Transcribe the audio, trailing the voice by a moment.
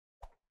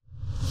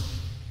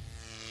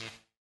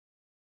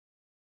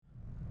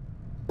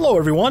Hello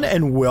everyone,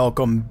 and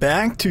welcome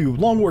back to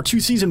Long War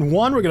 2 Season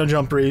 1. We're going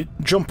to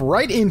jump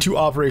right into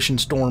Operation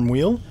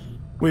Stormwheel.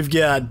 We've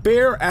got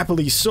Bear,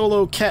 Appley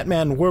Solo,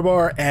 Catman,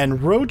 Wilbert,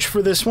 and Roach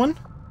for this one.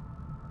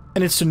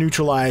 And it's to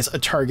neutralize a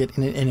target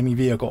in an enemy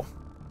vehicle.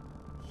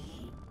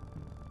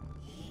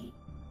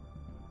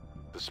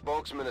 The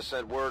spokesman has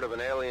sent word of an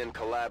alien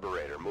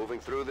collaborator moving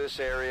through this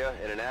area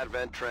in an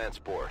Advent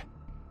transport.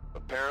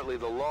 Apparently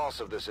the loss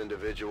of this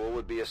individual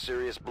would be a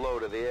serious blow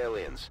to the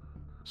aliens.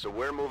 So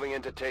we're moving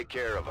in to take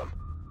care of him.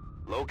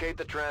 Locate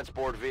the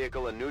transport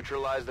vehicle and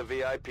neutralize the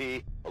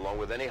VIP, along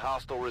with any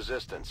hostile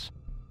resistance.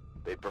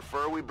 They'd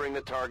prefer we bring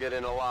the target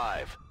in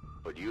alive,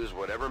 but use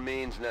whatever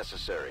means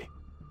necessary.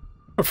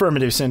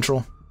 Affirmative,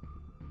 Central.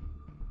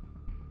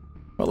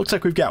 Well, it looks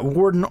like we've got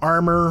Warden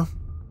armor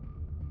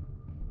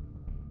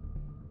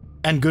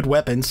and good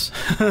weapons,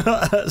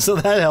 so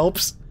that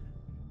helps.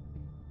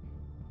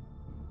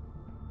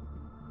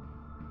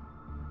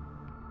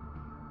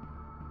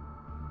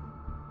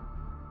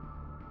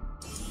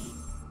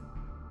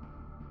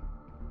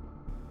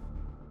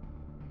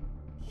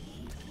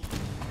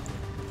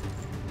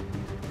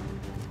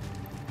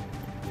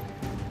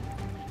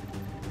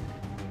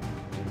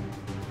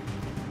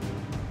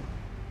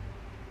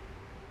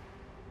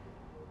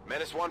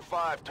 Menace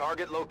 1-5,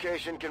 target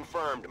location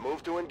confirmed.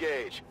 Move to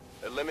engage.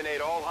 Eliminate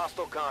all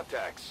hostile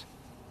contacts.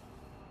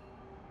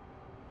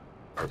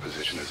 Our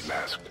position is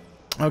masked.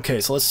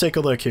 Okay, so let's take a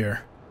look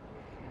here.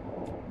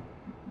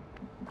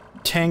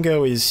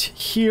 Tango is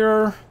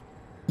here.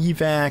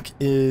 Evac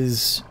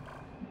is...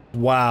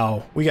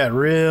 Wow, we got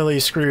really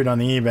screwed on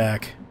the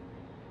evac.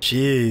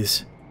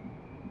 Jeez.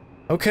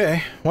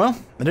 Okay, well,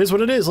 it is what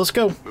it is. Let's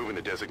go. Moving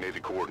to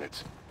designated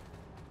coordinates.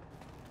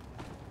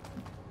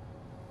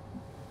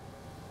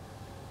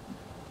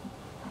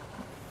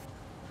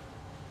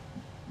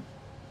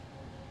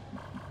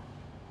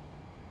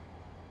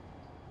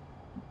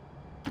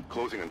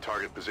 Closing on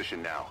target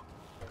position now.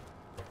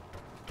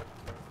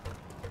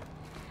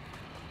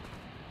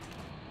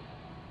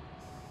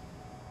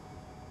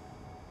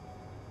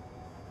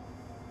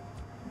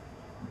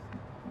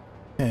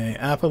 Okay,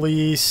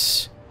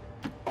 Appley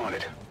On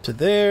it. to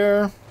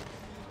there.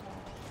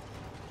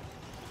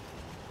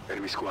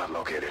 Enemy squad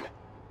located.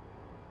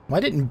 Why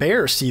didn't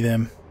Bear see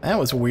them? That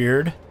was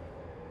weird.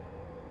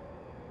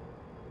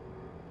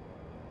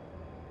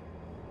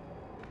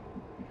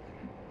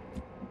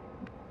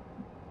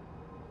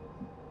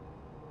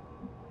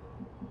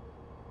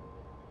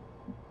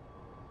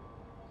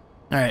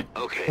 Alright,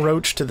 Okay.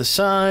 Roach to the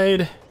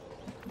side.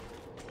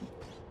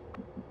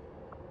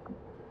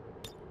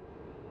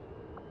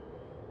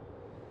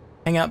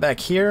 Hang out back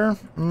here.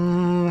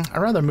 I'd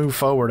rather move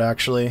forward,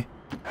 actually.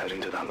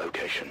 Heading to that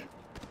location.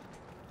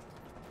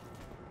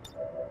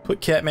 Put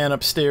Catman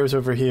upstairs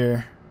over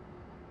here.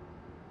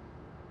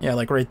 Yeah,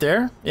 like right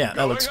there? Yeah,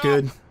 that looks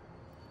good.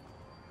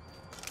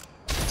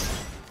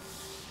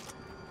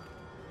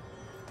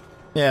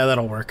 Yeah,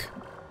 that'll work.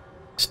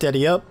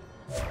 Steady up.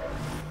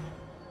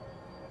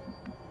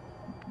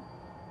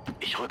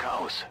 Ich rücke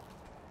aus.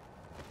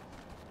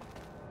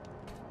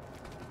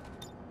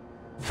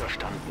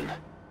 Verstanden.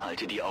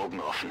 Halte die Augen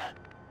offen.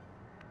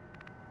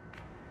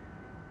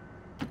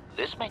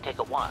 This may take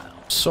a while.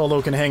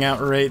 Solo can hang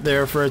out right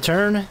there for a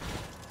turn.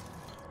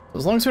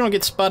 As long as we don't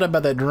get spotted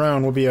by that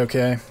drone, we'll be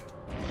okay.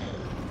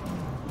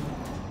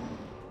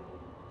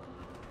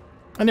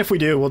 And if we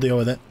do, we'll deal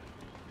with it.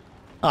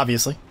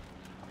 Obviously.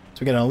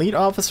 So we got an elite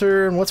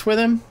officer, and what's with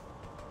him?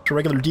 It's a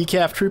regular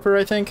decaf trooper,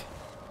 I think.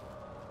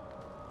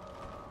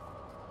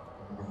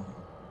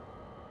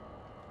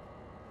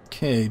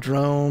 Okay,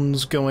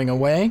 drones going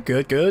away.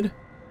 Good, good.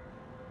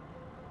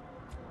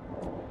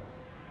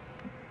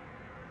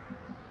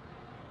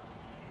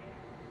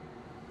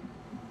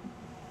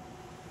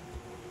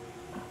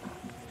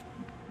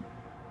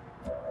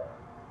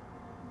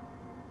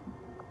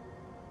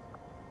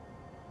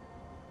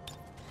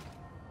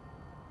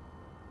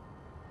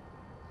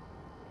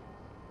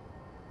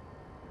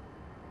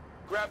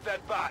 Grab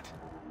that bot.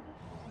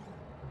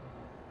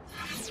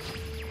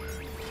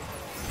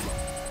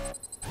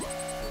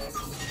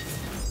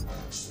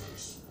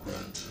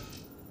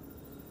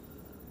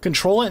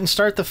 Control it and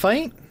start the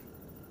fight?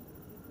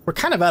 We're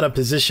kind of out of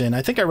position.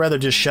 I think I'd rather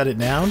just shut it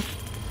down.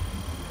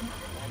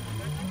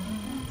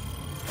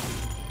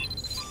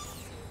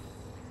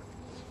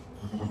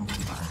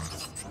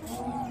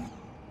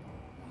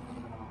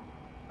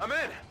 I'm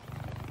in.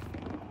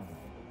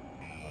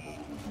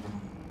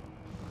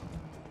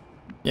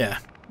 Yeah.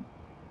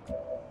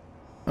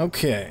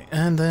 Okay,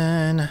 and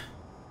then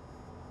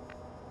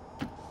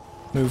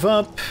move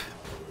up.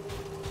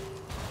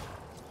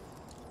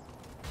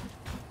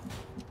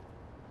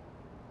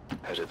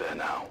 Headed there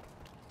now.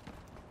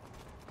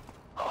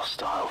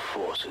 Hostile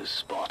forces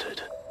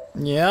spotted.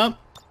 Yep.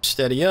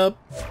 Steady up.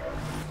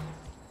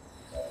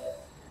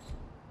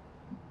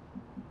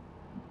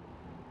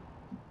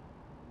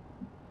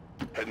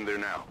 Heading there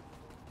now.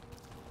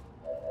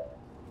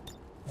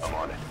 I'm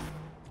on it.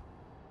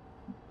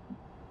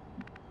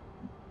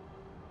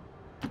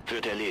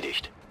 Wird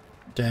erledigt.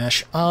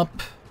 Dash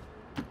up.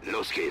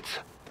 Los geht's.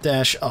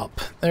 Dash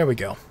up. There we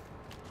go.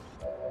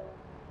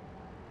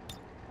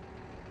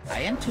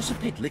 I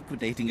anticipate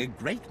liquidating a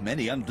great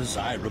many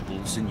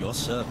undesirables in your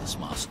service,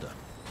 Master.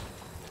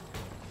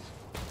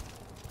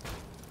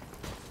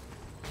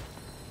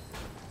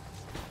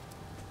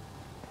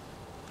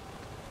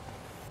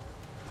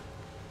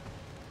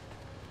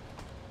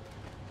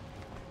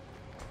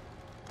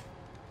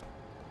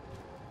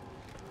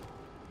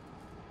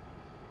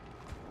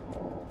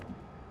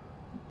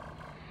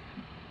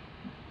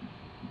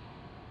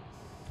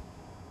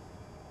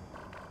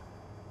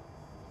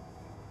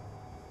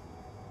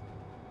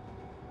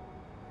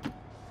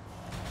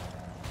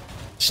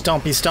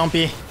 Stompy,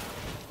 stompy.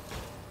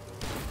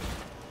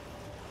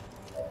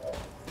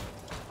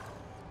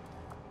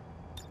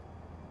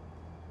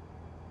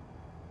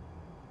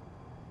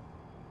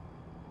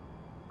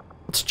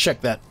 Let's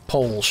check that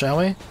pole, shall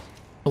we?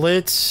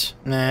 Blitz?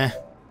 Nah.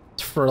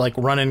 It's for like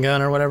run and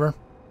gun or whatever.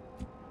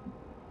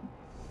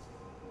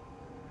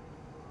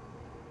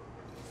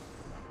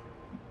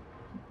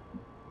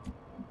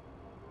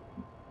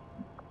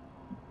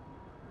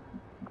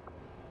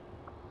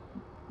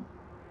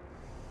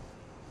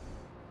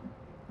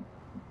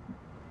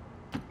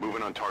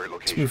 Moving on target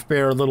Let's location. move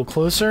Bear a little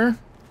closer.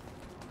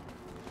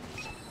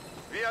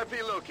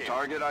 VIP located.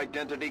 Target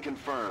identity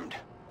confirmed.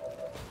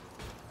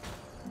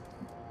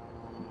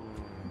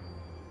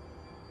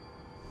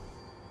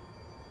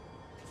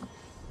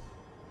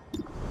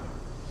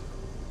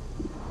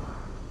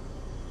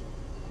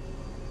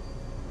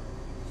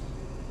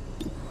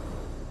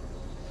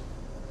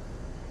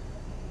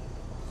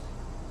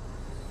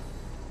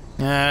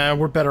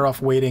 We're better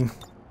off waiting.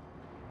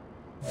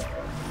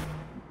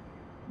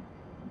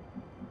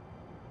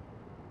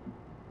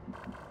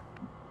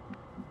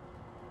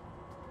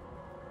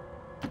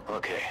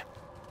 Okay.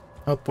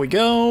 Up we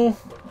go.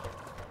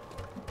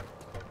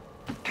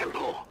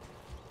 Temple.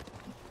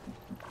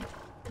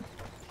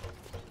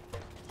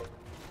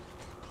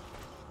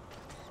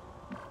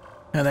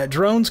 Now that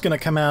drone's gonna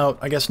come out,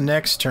 I guess,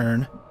 next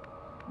turn,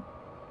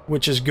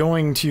 which is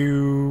going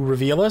to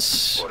reveal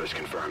us. Orders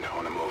confirmed.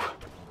 On the move.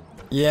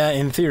 Yeah,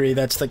 in theory,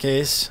 that's the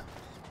case.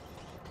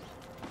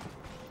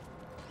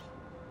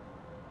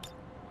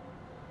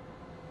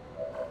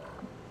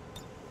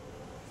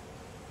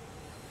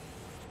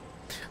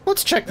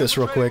 Let's check this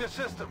real quick.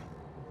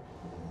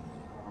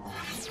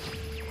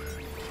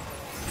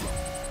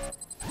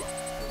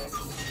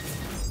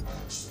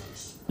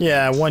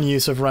 Yeah, one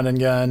use of run and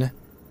gun.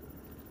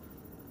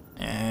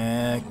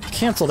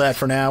 Cancel that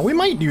for now. We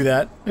might do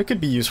that. It could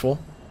be useful.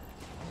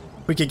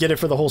 We could get it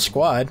for the whole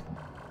squad.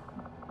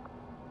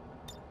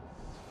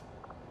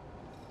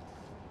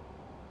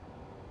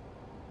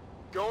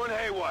 Going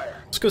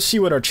haywire. Let's go see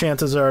what our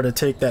chances are to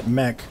take that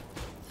mech.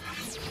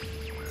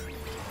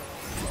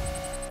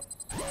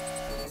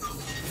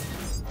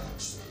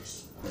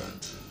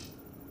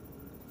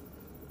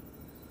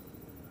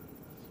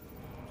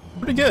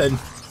 Pretty good.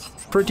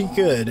 Pretty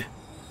good.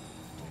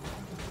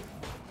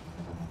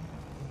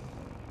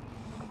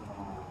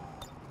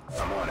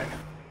 I'm on it.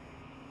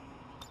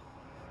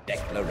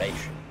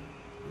 Declaration.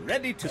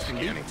 Ready to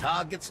salute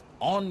targets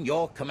on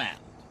your command.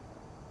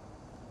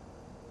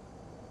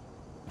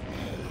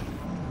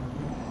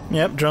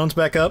 Yep, drone's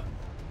back up.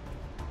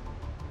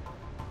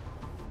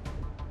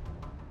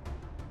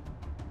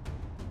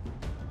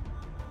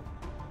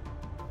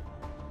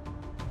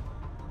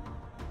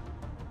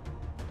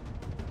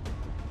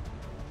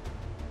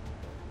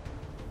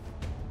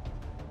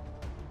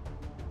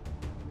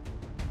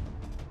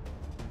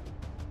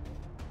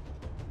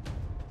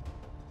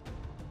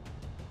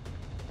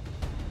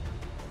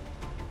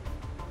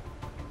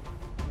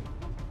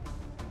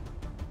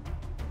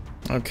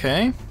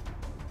 Okay.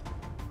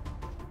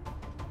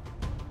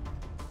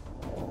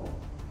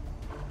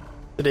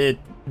 Did it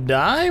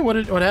die?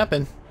 What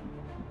happened?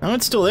 Oh,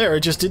 it's still there. It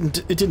just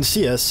didn't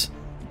see us.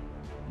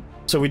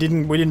 So we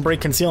didn't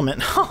break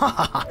concealment.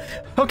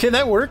 Okay,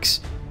 that works.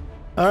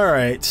 All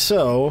right.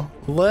 So,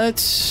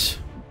 let's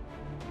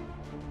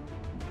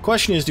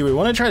question is, do we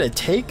want to try to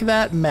take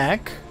that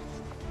mech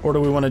or do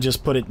we want to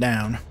just put it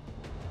down?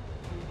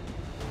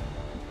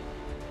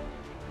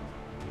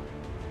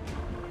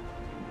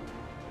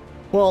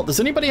 Well, does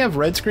anybody have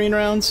red screen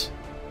rounds?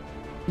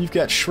 You've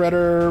got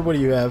Shredder. What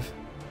do you have?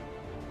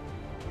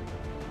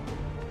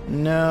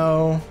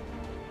 No.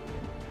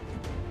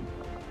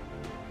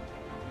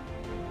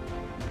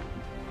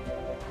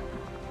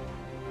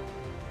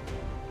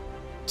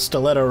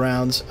 Stiletto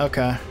rounds.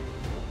 Okay.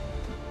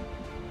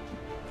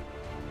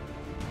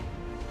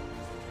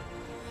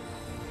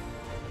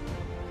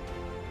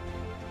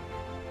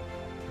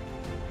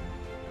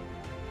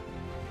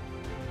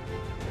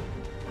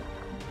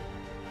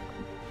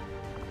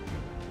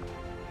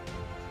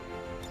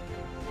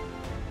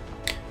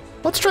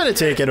 Let's try to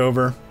take it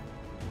over.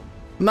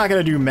 I'm not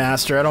gonna do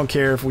Master. I don't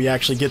care if we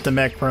actually get the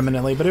mech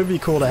permanently, but it would be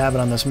cool to have it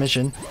on this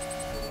mission.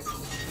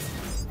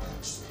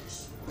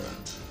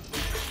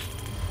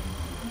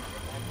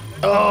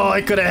 Oh,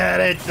 I could have had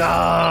it. Oh,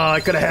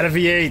 I could have had a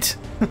V8.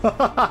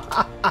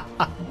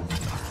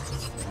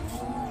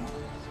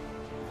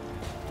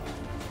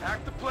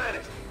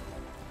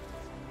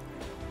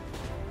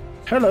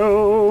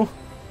 Hello.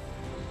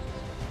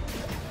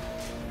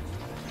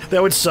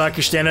 That would suck.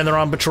 You're standing there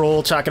on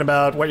patrol talking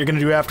about what you're going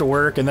to do after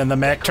work, and then the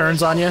mech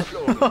turns on you.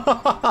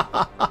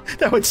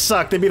 That would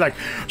suck. They'd be like,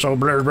 so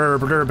blur, blur,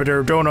 blur,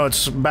 blur,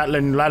 donuts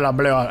battling, blah, blah,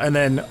 blah. And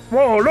then,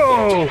 whoa,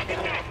 no.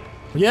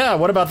 Yeah,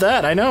 what about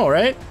that? I know,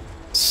 right?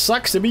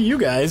 Sucks to be you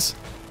guys.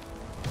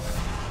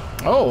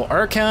 Oh,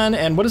 Archon,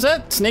 and what is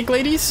that? Snake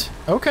ladies?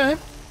 Okay.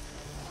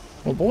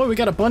 Well, boy, we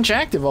got a bunch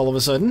active all of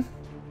a sudden.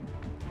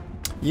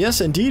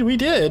 Yes, indeed, we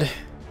did.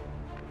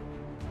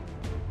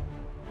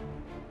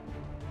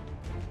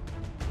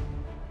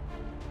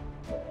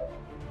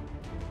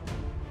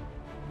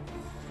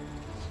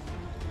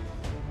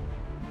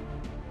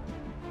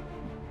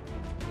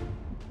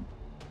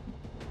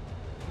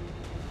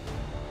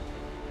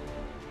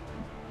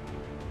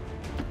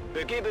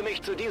 Begebe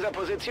mich zu dieser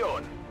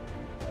Position.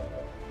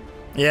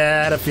 Yeah,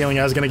 I had a feeling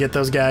I was gonna get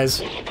those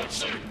guys.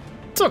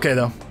 It's okay,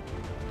 though.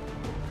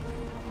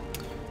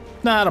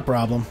 Not a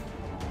problem.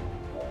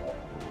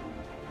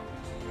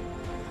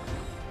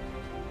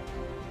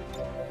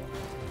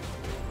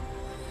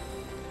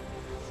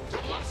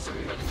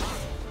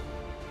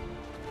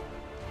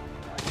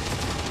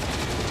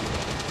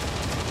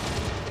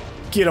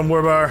 Get him,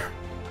 Wilbert.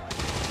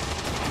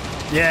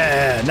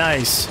 Yeah,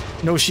 nice.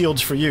 No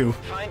shields for you.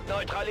 Feind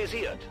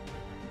neutralisiert.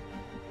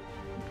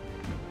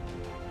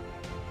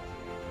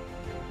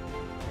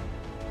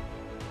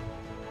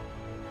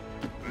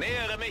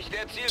 Nähere mich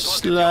der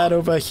Zielposition. Slide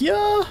over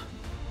here.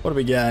 What do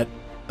we got?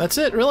 That's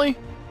it, really?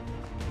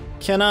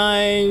 Can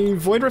I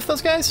Void Rift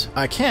those guys?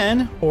 I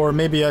can, or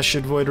maybe I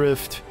should Void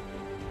Rift.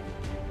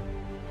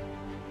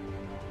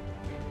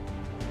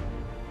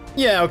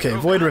 Yeah, okay,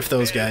 Void Rift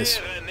those guys.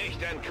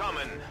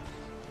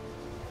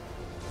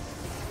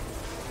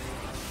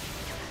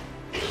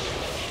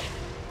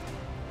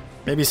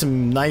 Maybe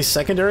some nice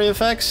secondary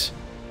effects?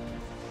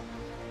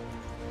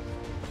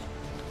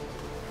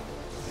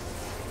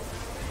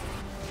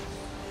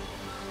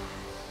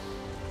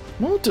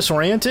 Well,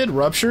 disoriented,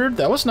 ruptured,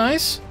 that was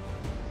nice.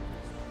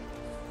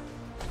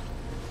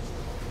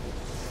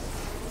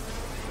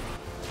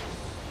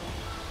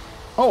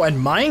 Oh, and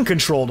mind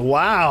controlled,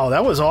 wow,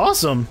 that was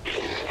awesome.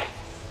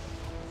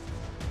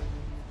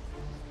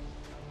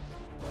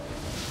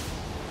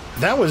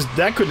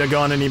 That couldn't have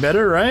gone any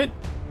better, right?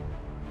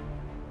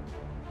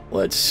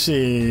 Let's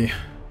see.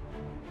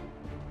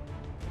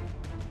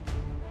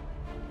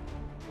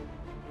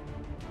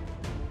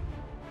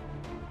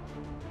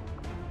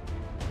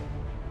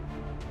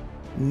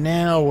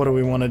 Now what do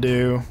we want to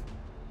do?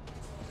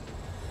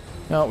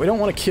 No, we don't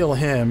want to kill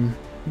him.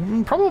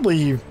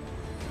 Probably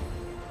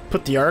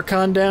put the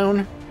Archon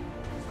down.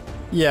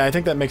 Yeah, I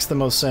think that makes the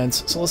most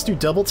sense. So let's do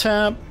double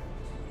tap.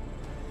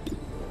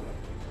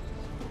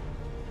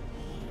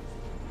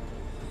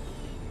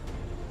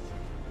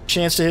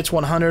 Chance to hit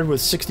 100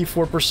 with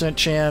 64%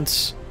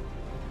 chance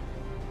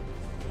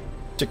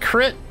to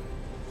crit.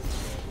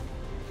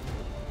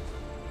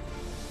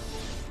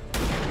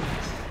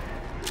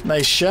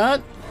 Nice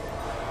shot.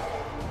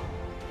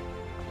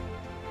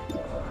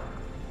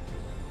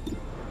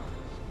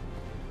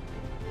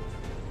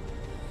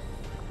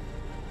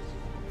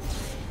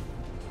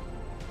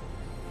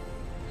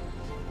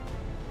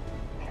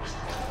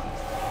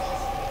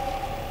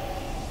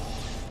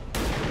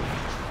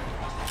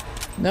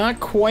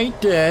 Not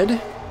quite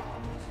dead.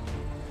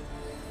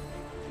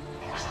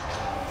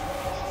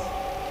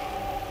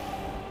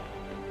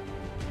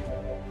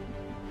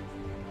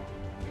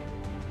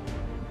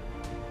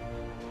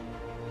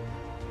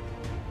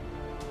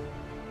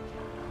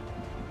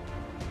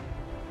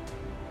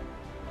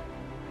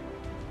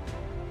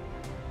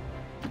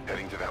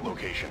 Heading to that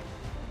location.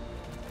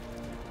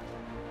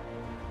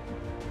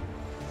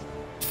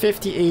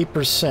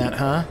 58%,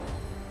 huh?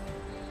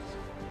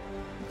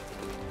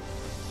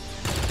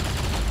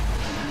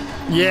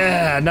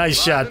 Yeah,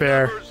 nice shot,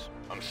 Bear.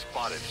 I'm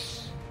spotted.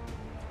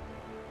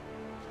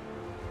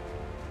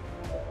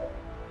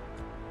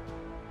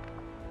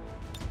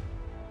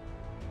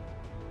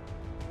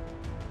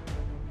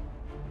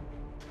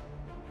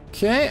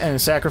 Okay,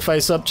 and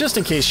sacrifice up just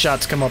in case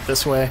shots come up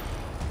this way.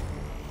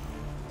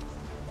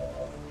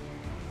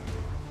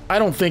 I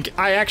don't think,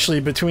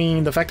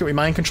 between the fact that we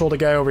mind controlled a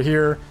guy over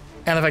here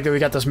and the fact that we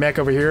got this mech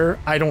over here,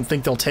 I don't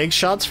think they'll take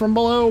shots from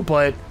below,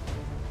 but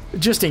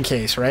just in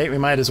case, right? We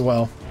might as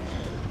well.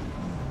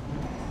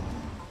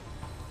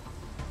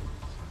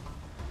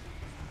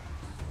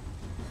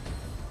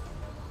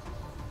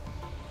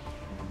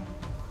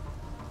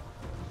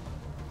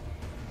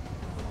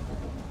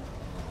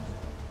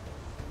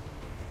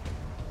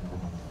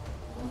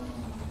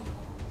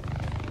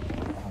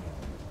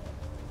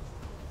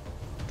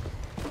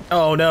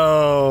 Oh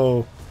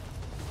no!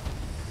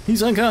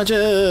 He's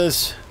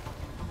unconscious!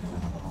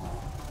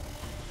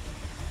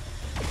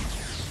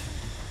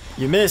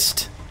 You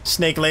missed,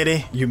 Snake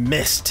Lady. You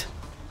missed.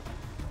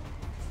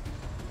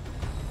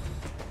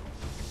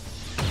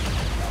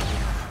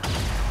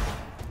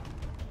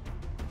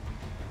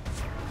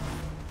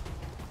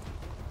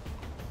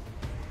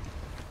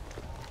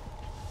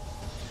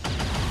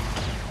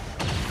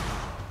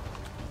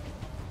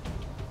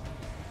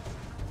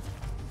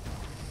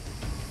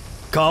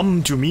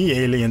 Come to me,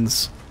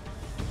 aliens.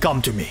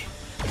 Come to me.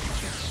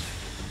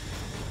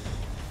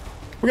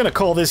 We're gonna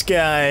call this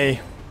guy...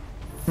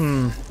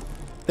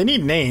 They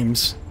need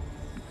names.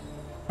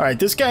 Alright,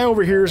 this guy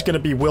over here is gonna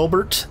be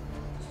Wilbert.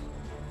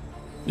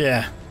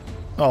 Yeah.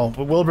 Oh,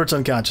 but Wilbert's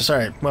unconscious.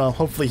 Alright, well,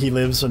 hopefully he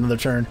lives another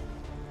turn.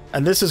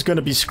 And this is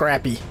gonna be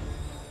Scrappy.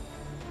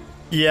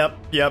 Yep,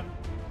 yep.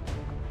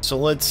 So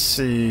let's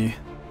see...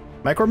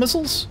 Micro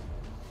missiles?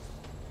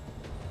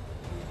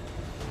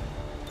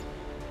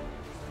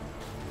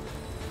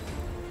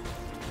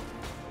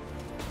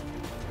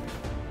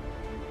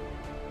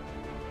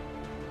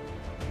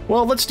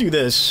 Well, let's do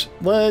this.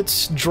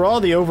 Let's draw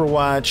the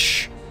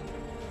Overwatch,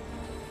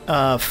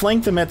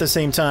 flank them at the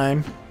same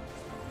time,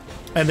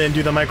 and then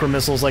do the micro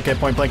missiles like at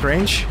point blank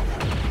range.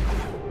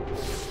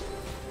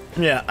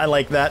 Yeah, I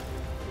like that.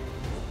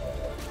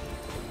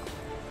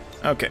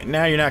 Okay,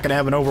 now you're not going to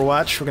have an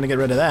Overwatch. We're going to get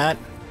rid of that.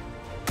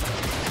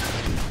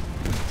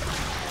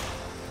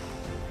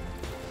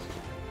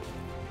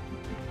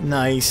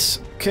 Nice.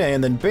 Okay,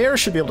 and then Bear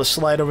should be able to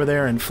slide over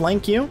there and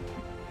flank you.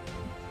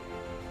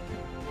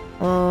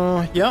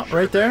 Yeah,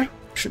 right there.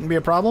 Shouldn't be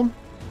a problem.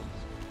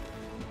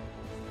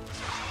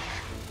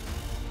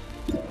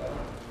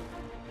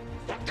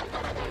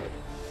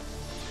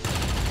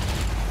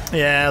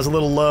 Yeah, it's a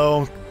little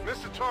low.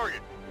 Missed the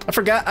target. I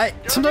forgot.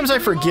 Sometimes I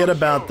forget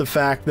about the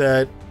fact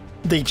that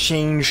they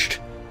changed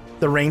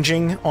the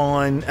ranging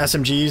on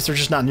SMGs. They're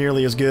just not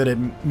nearly as good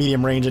at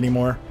medium range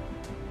anymore.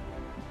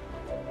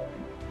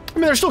 I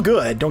mean, they're still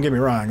good. Don't get me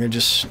wrong. They're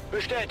just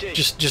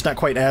not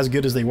quite as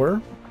good as they were.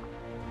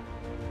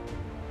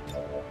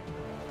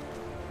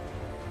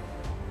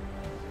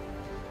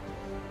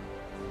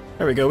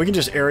 There we go. We can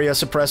just area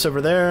suppress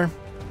over there.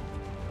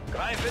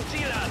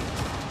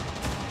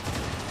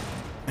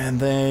 And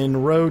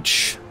then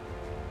Roach.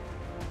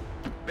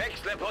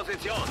 Wechsle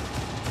Position.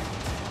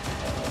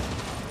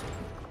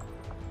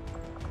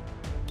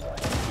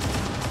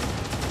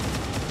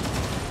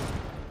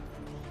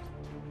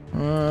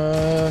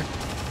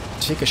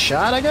 Take a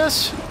shot, I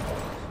guess?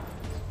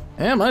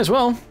 Yeah, might as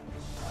well.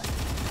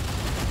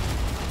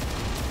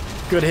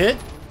 Good hit.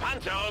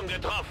 Panzerung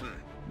getroffen.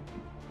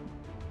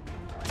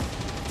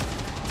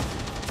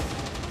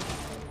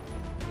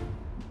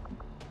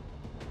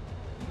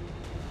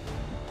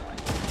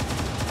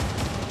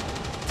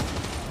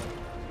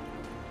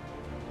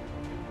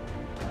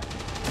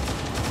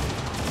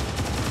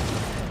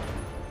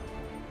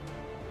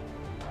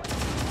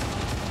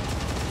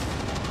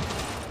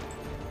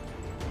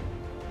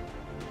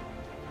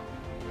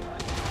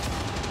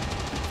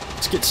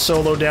 Get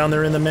Solo down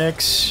there in the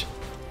mix.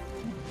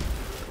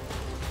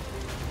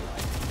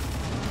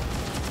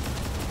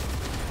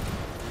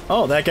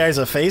 Oh, that guy's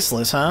a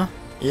faceless, huh?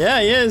 Yeah,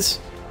 he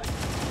is.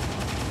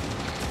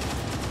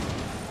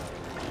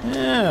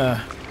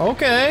 Yeah,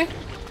 okay.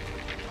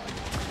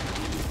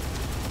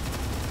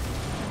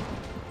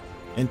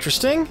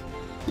 Interesting.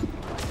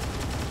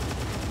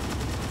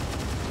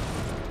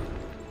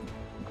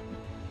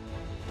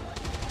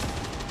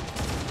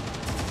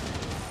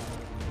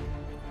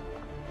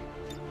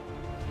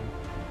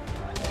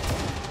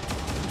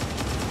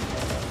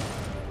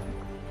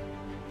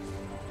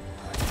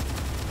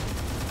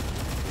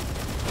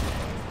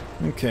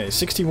 Okay,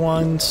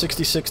 61,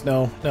 66,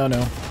 no.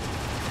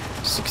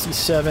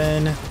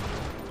 67.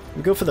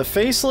 We go for the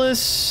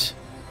faceless.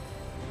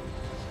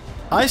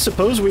 I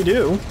suppose we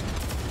do.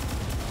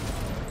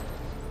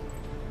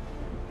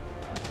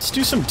 Let's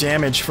do some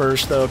damage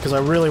first, though, because I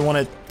really want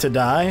it to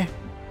die.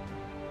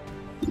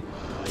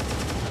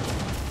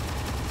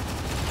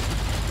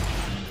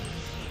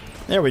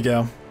 There we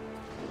go.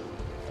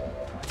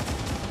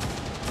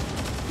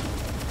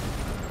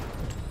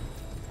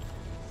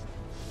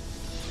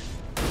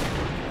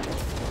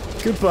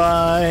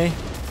 Goodbye.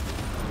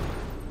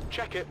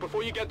 Check it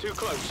before you get too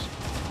close.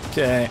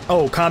 Okay.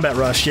 Oh, combat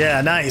rush.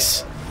 Yeah,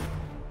 nice.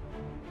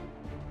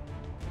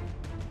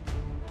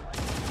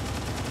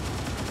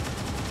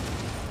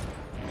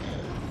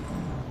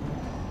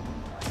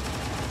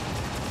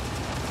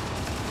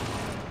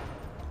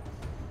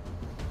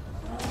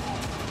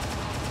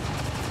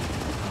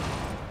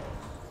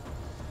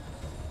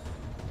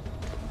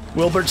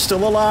 Wilbert's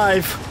still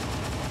alive.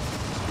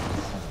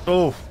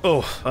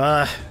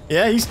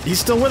 Yeah, he's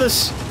still with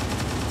us.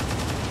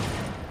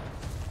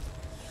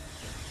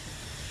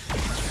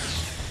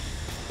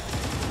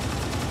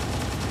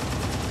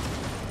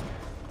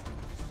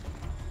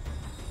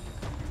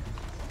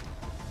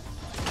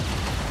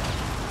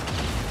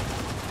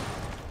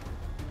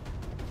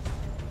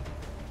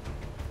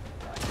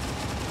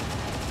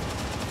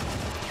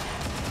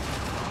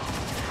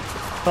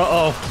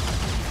 Uh-oh.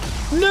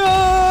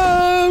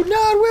 No!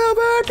 Not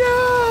Wilbert,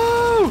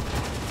 no!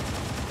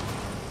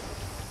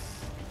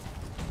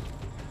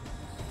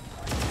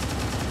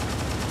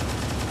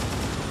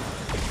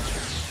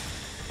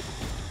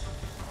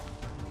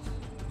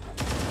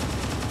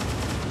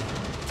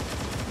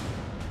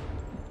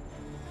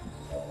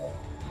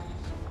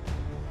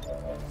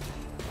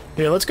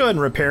 Here, let's go ahead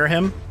and repair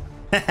him.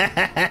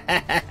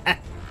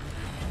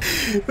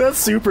 That's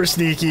super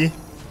sneaky.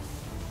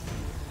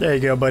 There you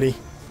go, buddy.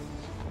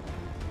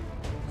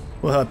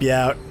 We'll help you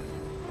out.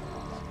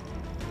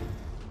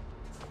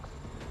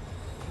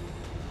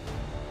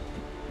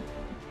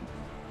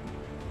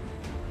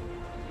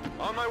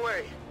 On my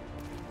way.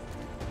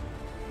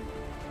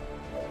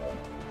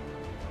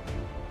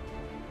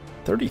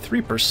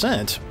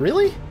 33%?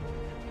 Really?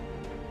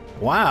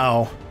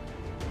 Wow.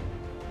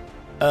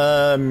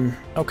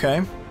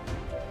 Okay.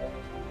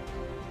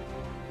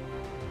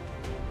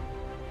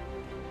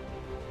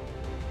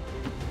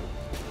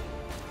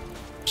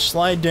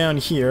 Slide down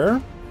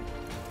here.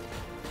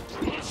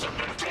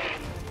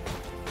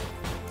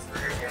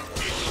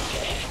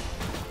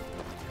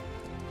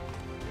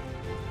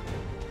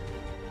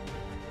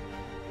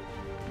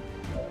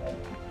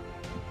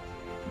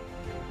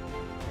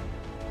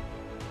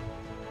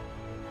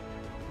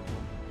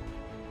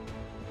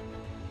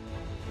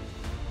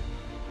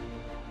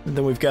 And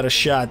then we've got a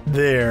shot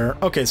there.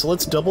 Okay, so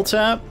let's double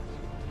tap.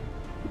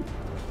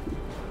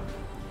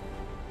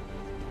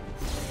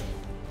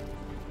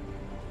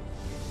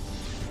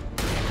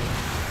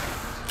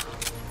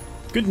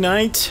 Good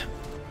night.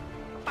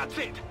 That's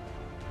it.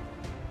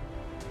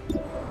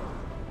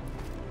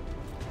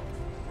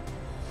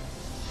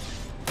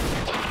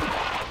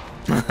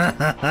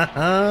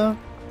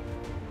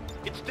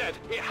 It's dead.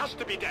 It has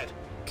to be dead.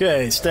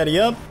 Okay,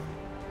 steady up.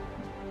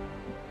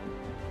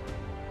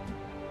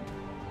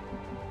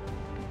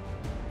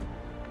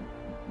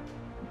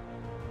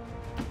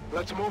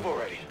 Let's move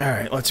already.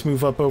 Alright, let's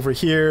move up over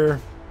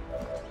here.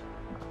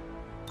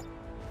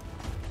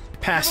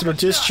 Capacitor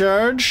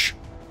discharge.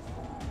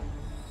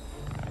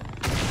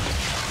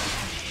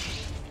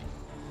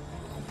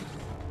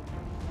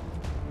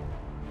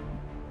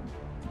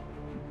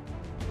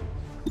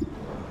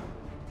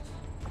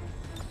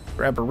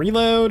 Grab a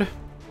reload.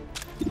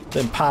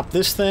 Then pop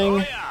this thing. Oh,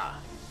 yeah.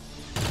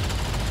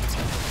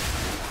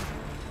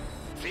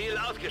 Ziel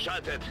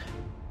ausgeschaltet.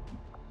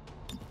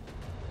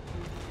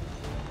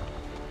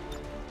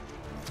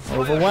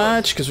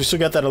 Overwatch, because we still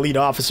got that elite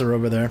officer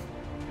over there.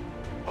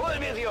 Holen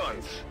wir sie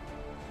uns.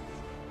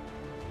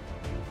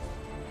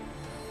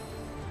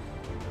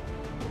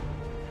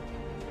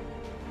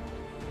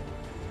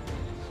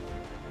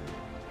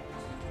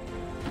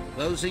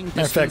 Closing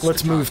Matter of fact, distance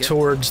let's to move target.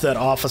 towards that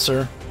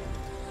officer.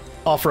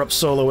 Offer up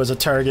Solo as a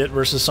target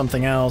versus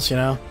something else, you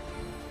know?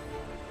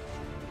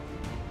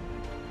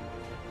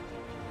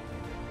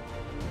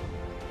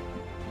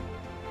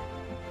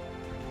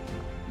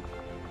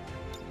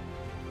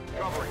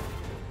 Covering.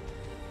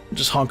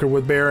 Just hunker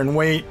with Bear and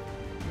wait.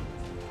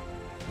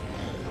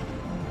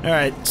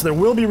 Alright, so there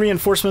will be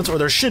reinforcements, or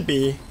there should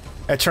be,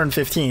 at turn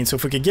 15. So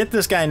if we could get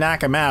this guy,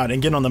 knock him out,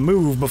 and get on the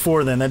move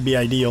before then, that'd be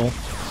ideal.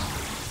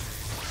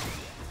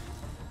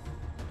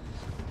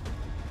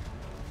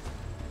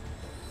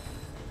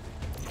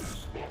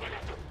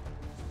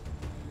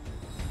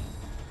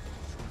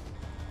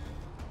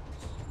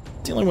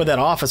 Dealing with that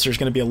officer is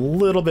going to be a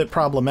little bit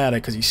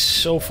problematic because he's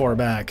so far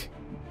back.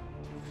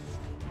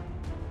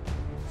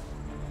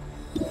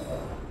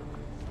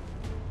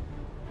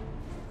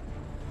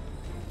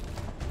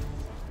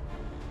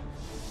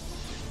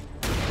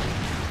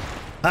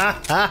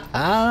 Ha ha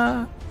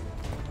ha!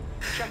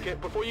 Check it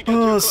before you get too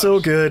Oh, close. so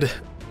good.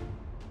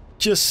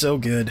 Just so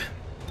good.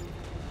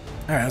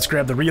 Alright, let's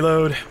grab the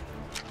reload.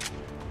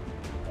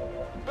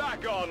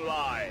 Back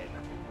online.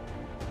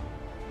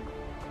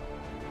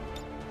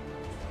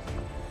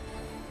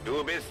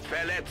 Du bist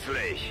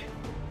verletzlich.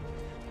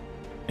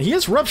 He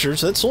has rupture,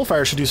 so that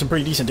Soulfire should do some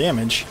pretty decent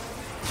damage.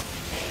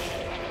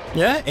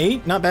 Yeah,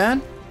 8, not bad.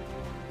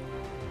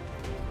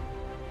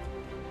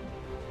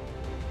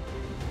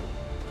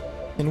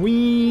 Can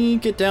we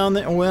get down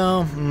there?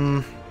 Well,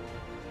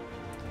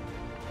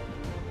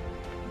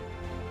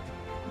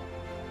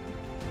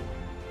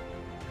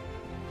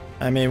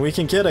 I mean, we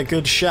can get a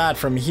good shot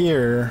from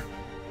here.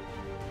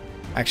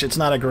 Actually, it's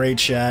not a great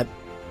shot.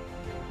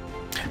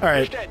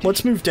 Alright,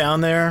 let's move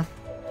down there.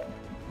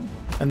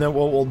 And then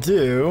what we'll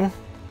do...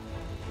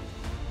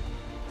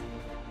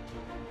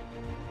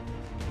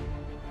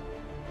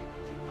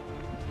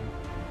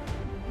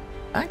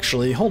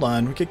 Actually, hold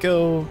on. We could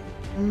go...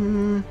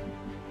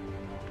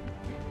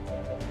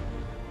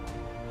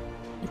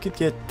 We could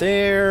get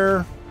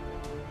there.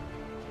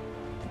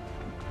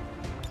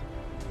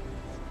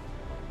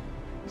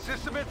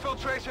 System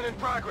infiltration in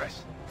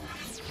progress.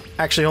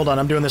 Actually, hold on.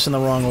 I'm doing this in the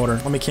wrong order.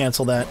 Let me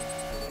cancel that.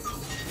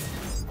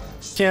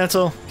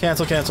 Cancel.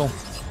 Cancel, cancel.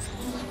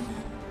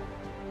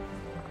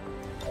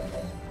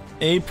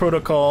 Aid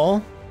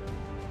protocol.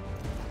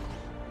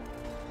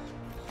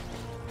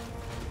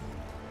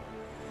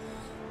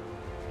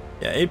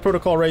 Yeah, aid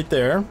protocol right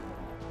there.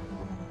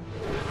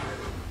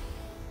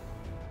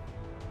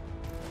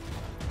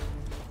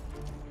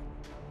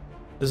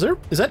 Is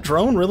that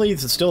drone really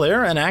still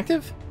there and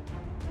active?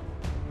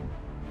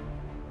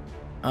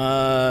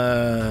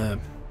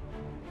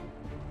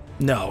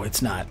 No,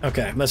 it's not.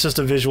 Okay, that's just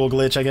a visual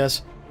glitch, I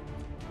guess.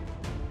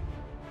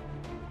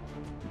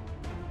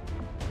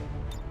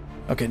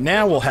 Okay,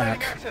 now we'll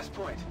hack. Access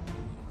point.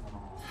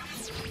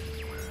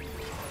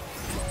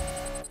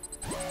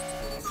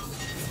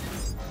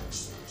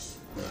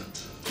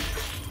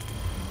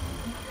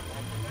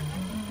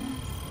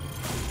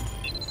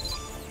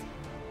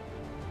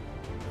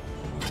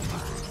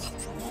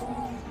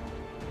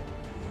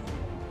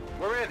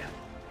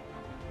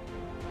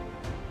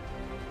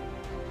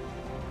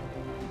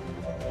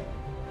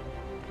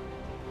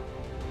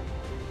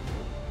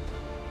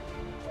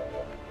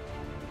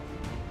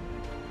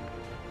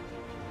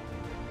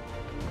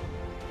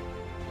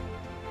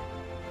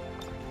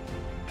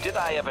 Did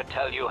I ever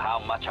tell you how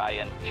much I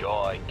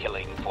enjoy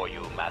killing for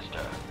you, Master?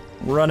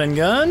 Run and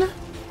gun.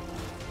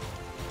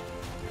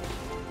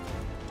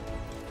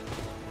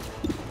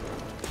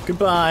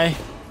 Goodbye.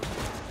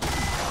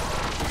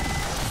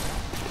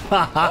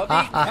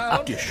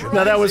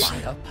 No,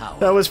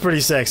 that was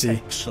pretty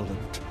sexy.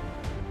 Excellent.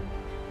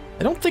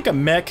 I don't think a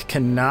mech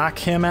can knock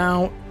him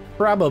out.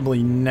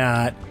 Probably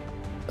not.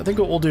 I think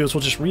what we'll do is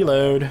we'll just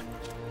reload.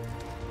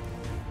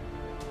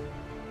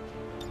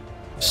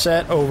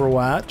 Set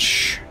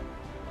Overwatch.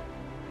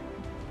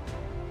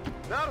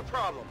 Not a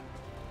problem.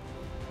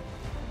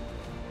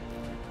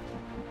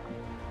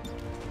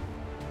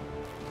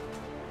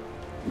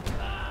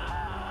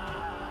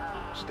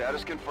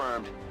 Status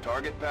confirmed.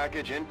 Target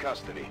package in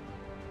custody.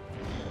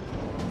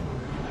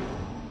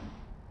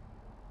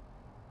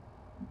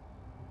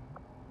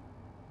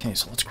 Okay,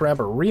 so let's grab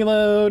a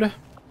reload.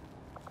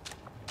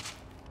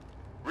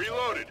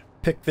 Reloaded.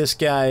 Pick this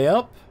guy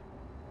up.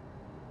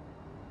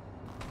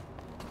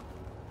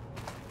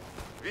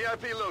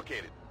 VIP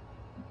located.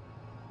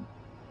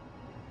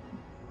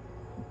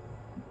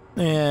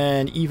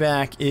 And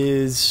evac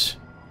is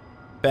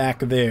back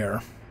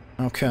there.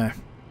 Okay.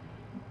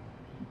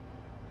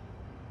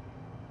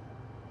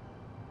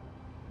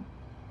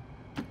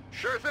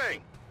 Sure thing.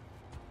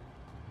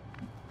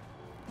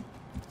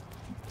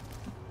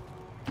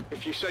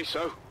 If you say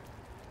so.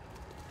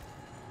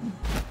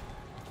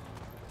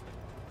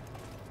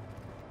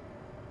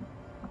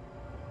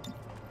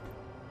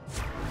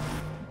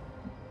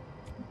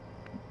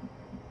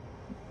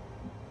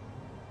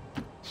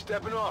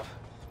 Stepping off.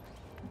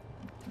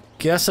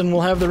 Guessing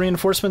we'll have the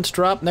reinforcements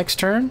drop next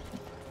turn?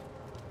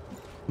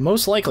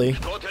 Most likely.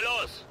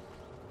 Los.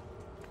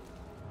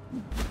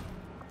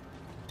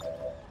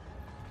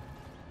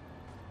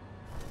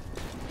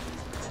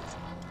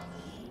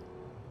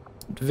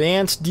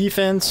 Advanced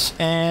defense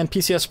and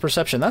PCS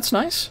perception. That's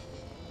nice.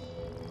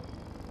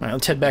 Alright,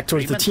 let's head back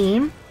towards the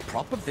team.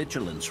 Proper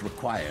vigilance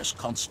requires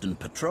constant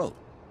patrol.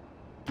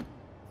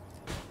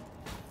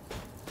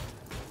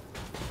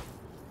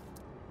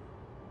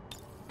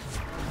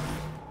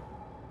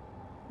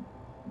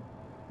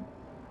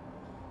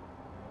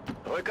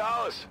 Rück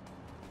aus.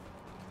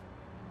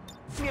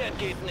 Mir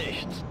entgeht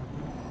nichts.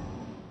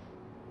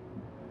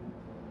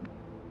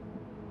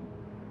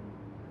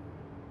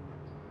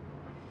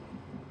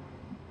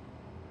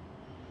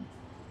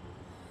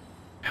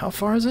 How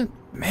far is it?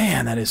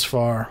 Man, that is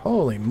far.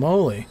 Holy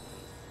moly.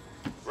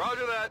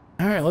 Roger that.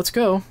 Alright, let's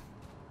go.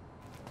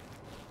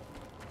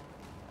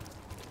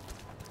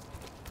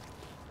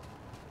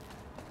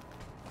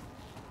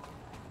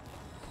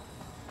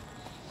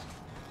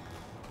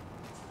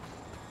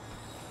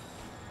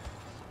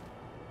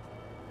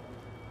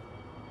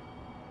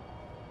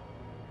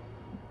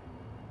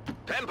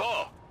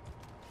 Tempo.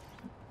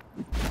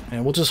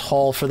 And we'll just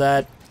haul for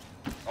that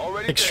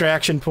Already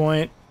extraction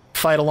point.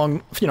 Fight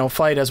along, you know,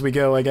 fight as we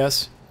go, I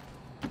guess.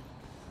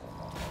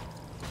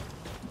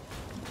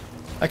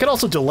 I could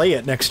also delay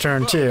it next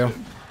turn too,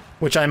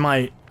 which I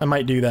might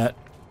do that.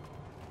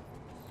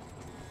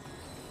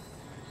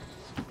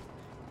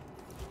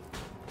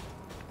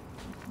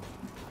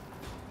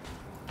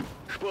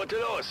 Spurte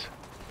los.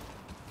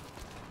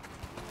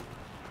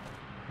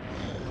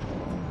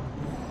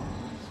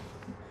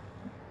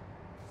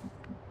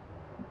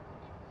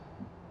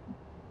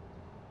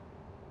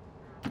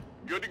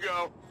 Good to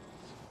go.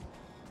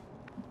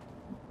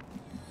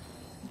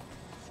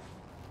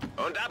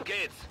 Und ab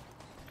geht's.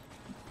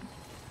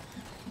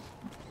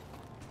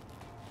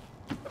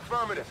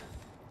 Affirmative.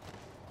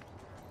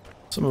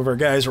 Some of our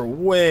guys are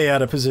way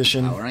out of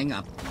position. Powering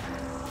up.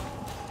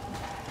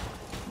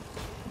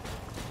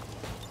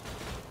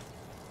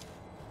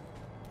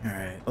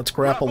 Alright, let's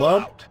grapple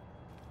up.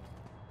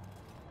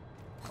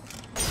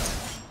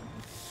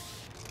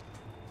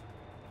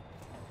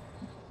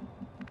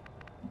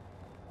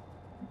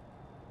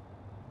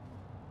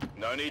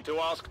 No need to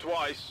ask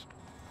twice.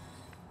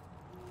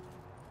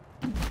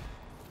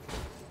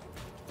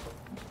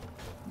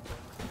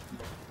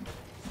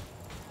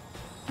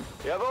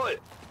 Jawohl.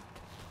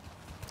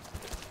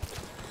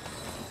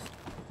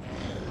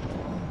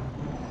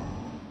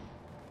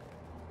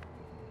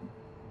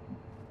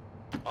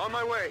 On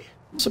my way.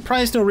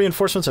 Surprised no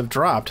reinforcements have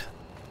dropped.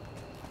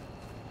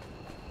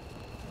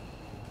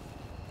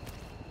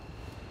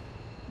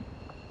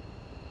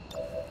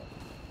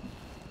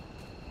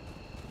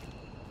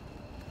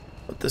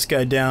 Put this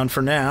guy down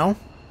for now.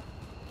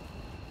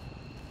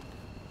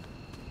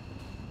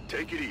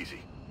 Take it easy.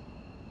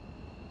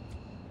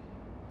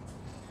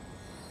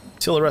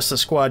 Till the rest of the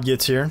squad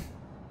gets here.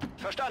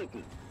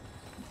 Verstanden.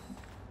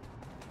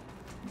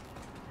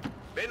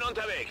 Bin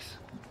unterwegs.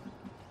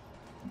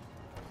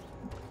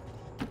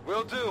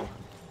 Will do.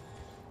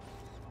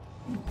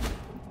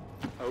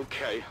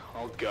 Okay,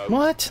 I'll go.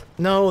 What?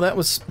 No, that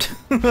was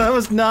that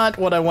was not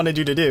what I wanted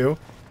you to do.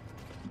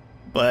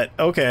 But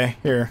okay,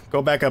 here,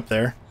 go back up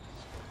there.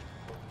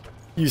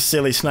 You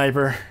silly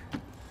sniper.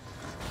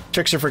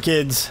 Tricks are for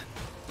kids.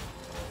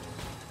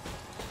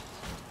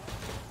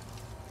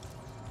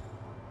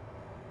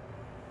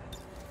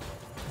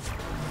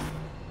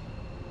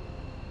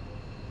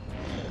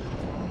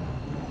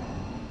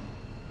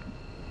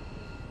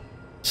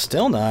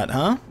 Still not,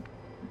 huh?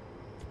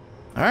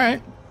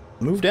 Alright.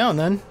 Move down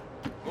then.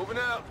 Moving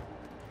out.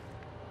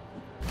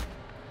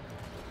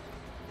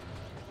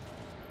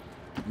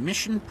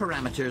 Mission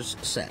parameters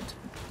set.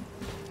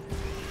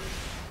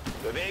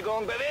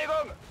 Bewegung,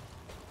 Bewegung!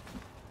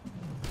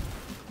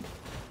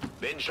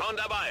 Bin schon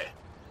dabei.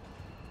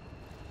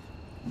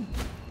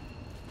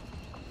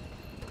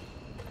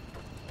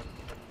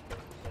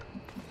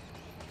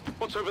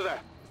 What's over there?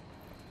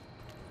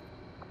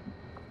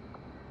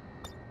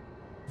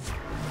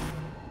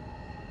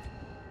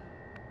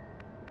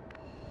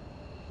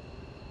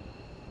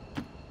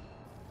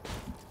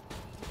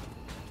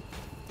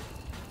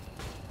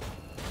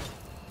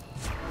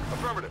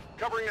 Affirmative.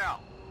 Covering now.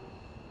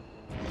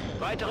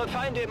 Weitere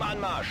Feinde im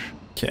Anmarsch.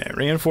 Okay,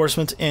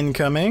 reinforcements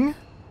incoming.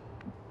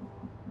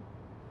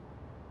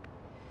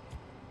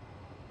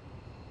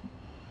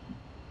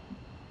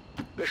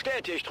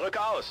 Bestätigt, rück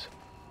aus.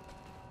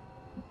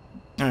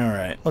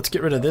 Alright, let's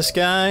get rid of this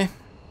guy.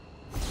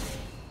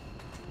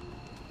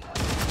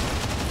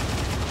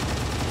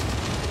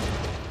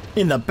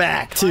 In the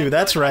back, too.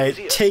 That's right.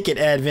 Take it,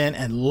 Advent,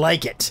 and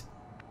like it.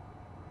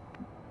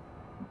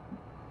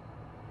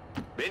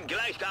 Bin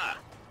gleich da. I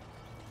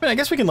mean, I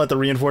guess we can let the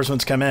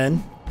reinforcements come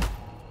in.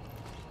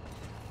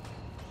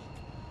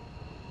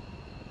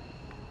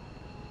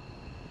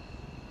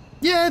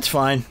 Yeah, it's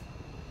fine.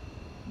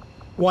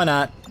 Why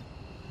not?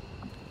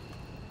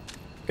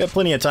 Got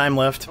plenty of time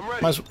left.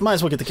 Might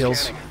as well get the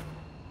kills. Scanning.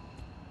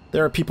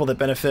 There are people that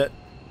benefit.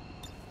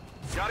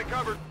 Got it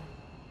covered.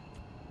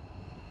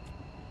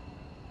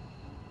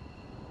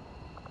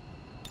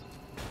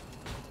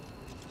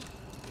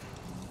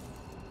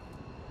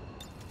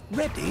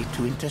 Ready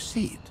to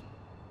intercede.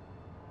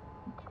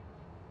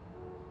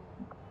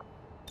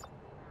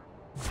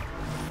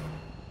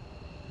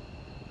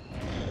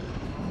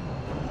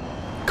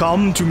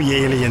 Come to me,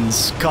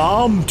 aliens.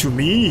 Come to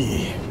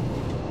me.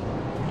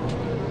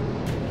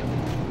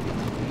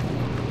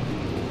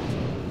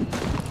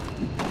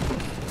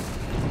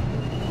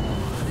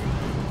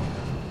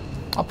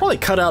 I'll probably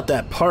cut out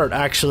that part,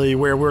 actually,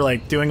 where we're,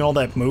 like, doing all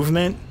that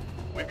movement.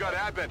 We've got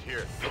Advent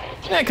here.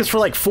 Yeah, because for,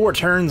 like, 4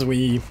 turns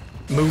we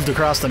moved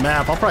across the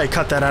map. I'll probably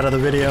cut that out of the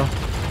video.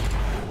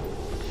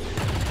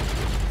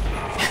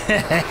 You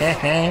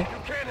can't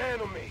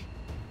handle me.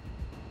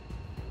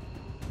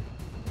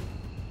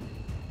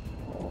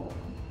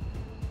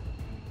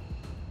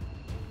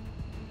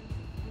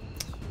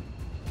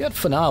 Good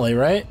finale,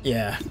 right?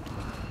 Yeah.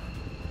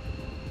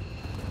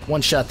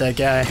 One shot that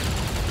guy.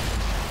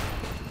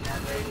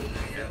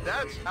 And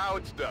that's how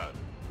it's done.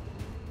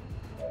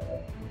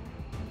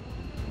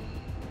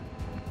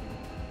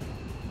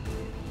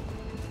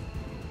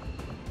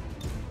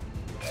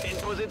 In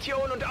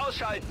Position und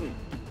ausschalten.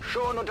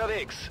 Schon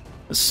unterwegs.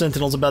 The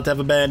Sentinel's about to have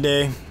a bad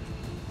day.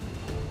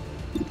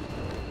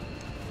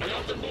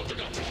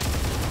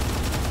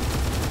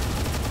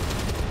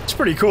 It's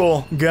pretty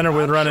cool. Gunner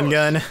with run and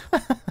gun.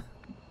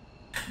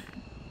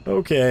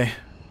 Okay.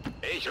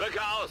 Ich rücke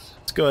aus.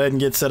 Let's go ahead and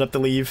get set up to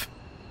leave.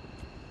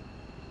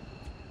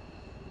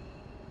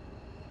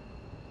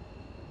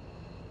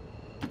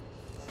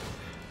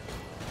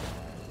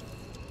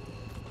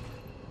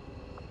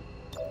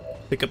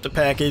 Pick up the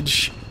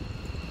package.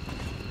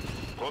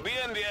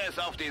 Probieren wir es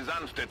auf die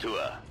sanfte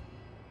Tour.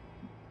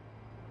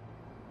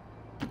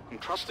 I'm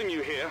trusting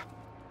you here.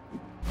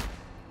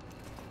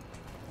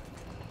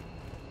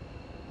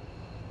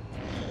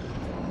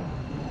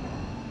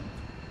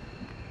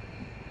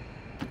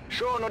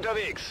 Schon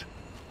unterwegs.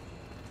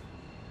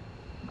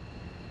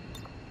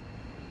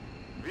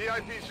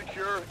 VIP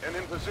secure and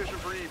in position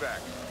for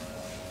evac.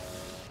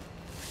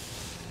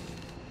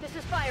 This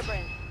is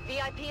Firebrand.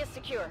 VIP is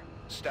secure.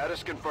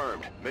 Status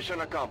confirmed.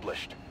 Mission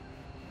accomplished.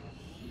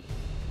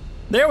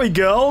 There we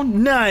go.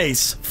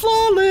 Nice.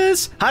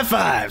 Flawless. High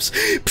fives.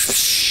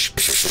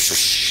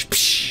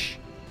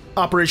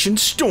 Operation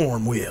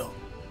Stormwheel.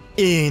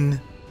 In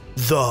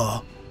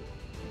the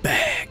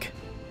bag.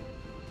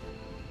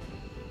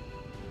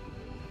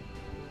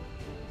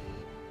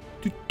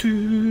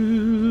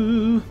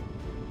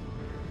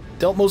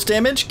 Dealt most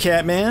damage,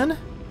 Catman.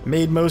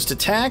 Made most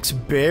attacks,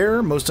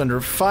 Bear. Most under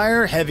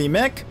fire, Heavy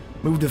Mech.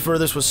 Moved the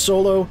furthest was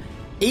Solo.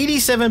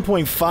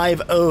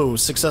 87.50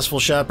 successful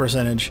shot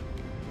percentage.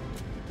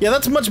 Yeah,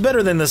 that's much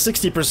better than the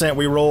 60%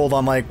 we rolled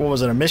on, like, what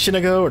was it, a mission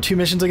ago or 2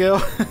 missions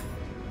ago?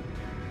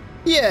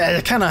 Yeah,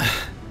 kind of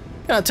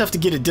tough to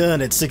get it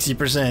done at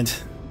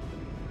 60%.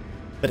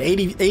 But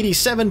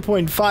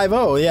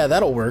 87.50, yeah,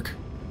 that'll work.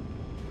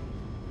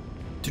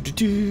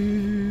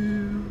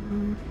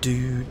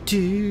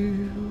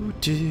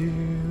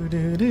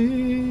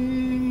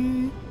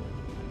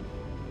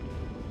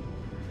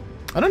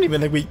 I don't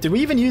even think did we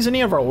even use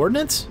any of our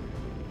ordnance?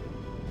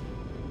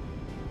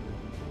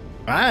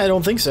 I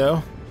don't think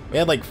so. We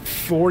had like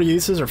 4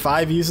 uses or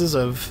 5 uses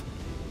of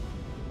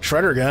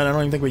shredder gun. I don't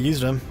even think we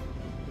used them.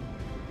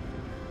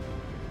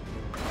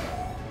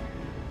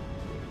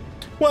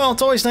 Well,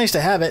 it's always nice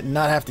to have it and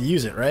not have to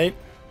use it, right?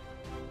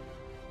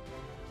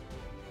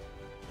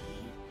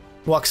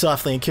 Walk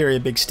softly and carry a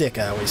big stick,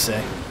 I always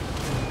say.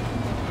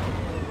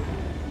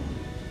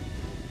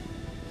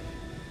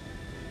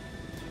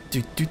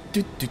 If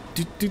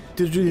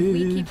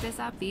we keep this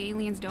up, the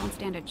aliens don't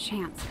stand a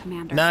chance,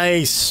 Commander.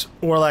 Nice.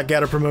 Warlock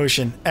got a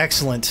promotion.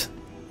 Excellent.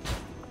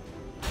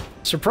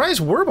 Surprised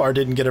Wilbert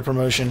didn't get a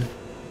promotion.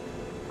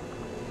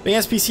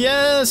 Advanced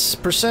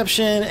PCS,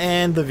 Perception,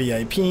 and the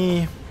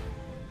VIP.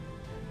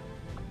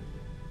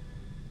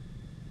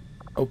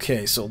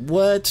 Okay, so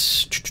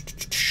let's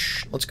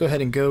go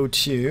ahead and go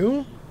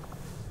to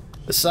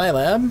the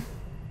Scilab.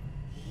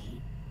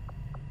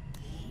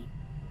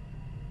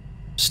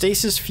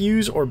 Stasis,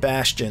 Fuse, or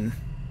Bastion?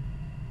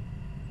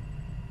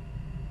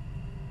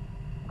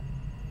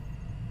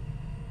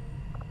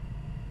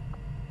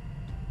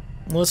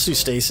 Let's do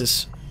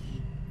Stasis.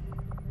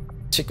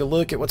 Take a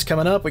look at what's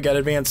coming up. We got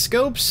advanced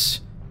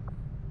scopes,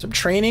 some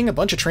training, a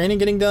bunch of training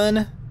getting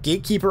done.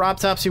 Gatekeeper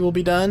autopsy will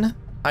be done.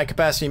 High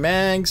capacity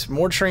mags,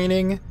 more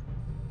training.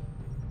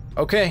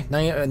 Okay,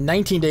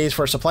 19 days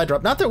for a supply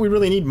drop. Not that we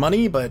really need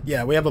money, but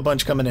yeah, we have a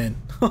bunch coming in.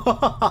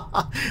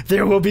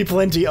 There will be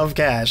plenty of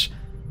cash.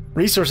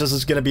 Resources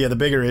is going to be the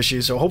bigger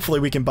issue, so hopefully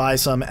we can buy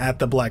some at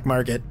the black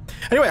market.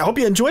 Anyway, I hope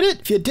you enjoyed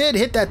it. If you did,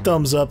 hit that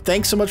thumbs up.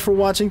 Thanks so much for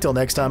watching. Till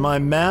next time,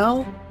 I'm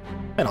Mal,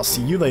 and I'll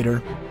see you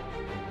later.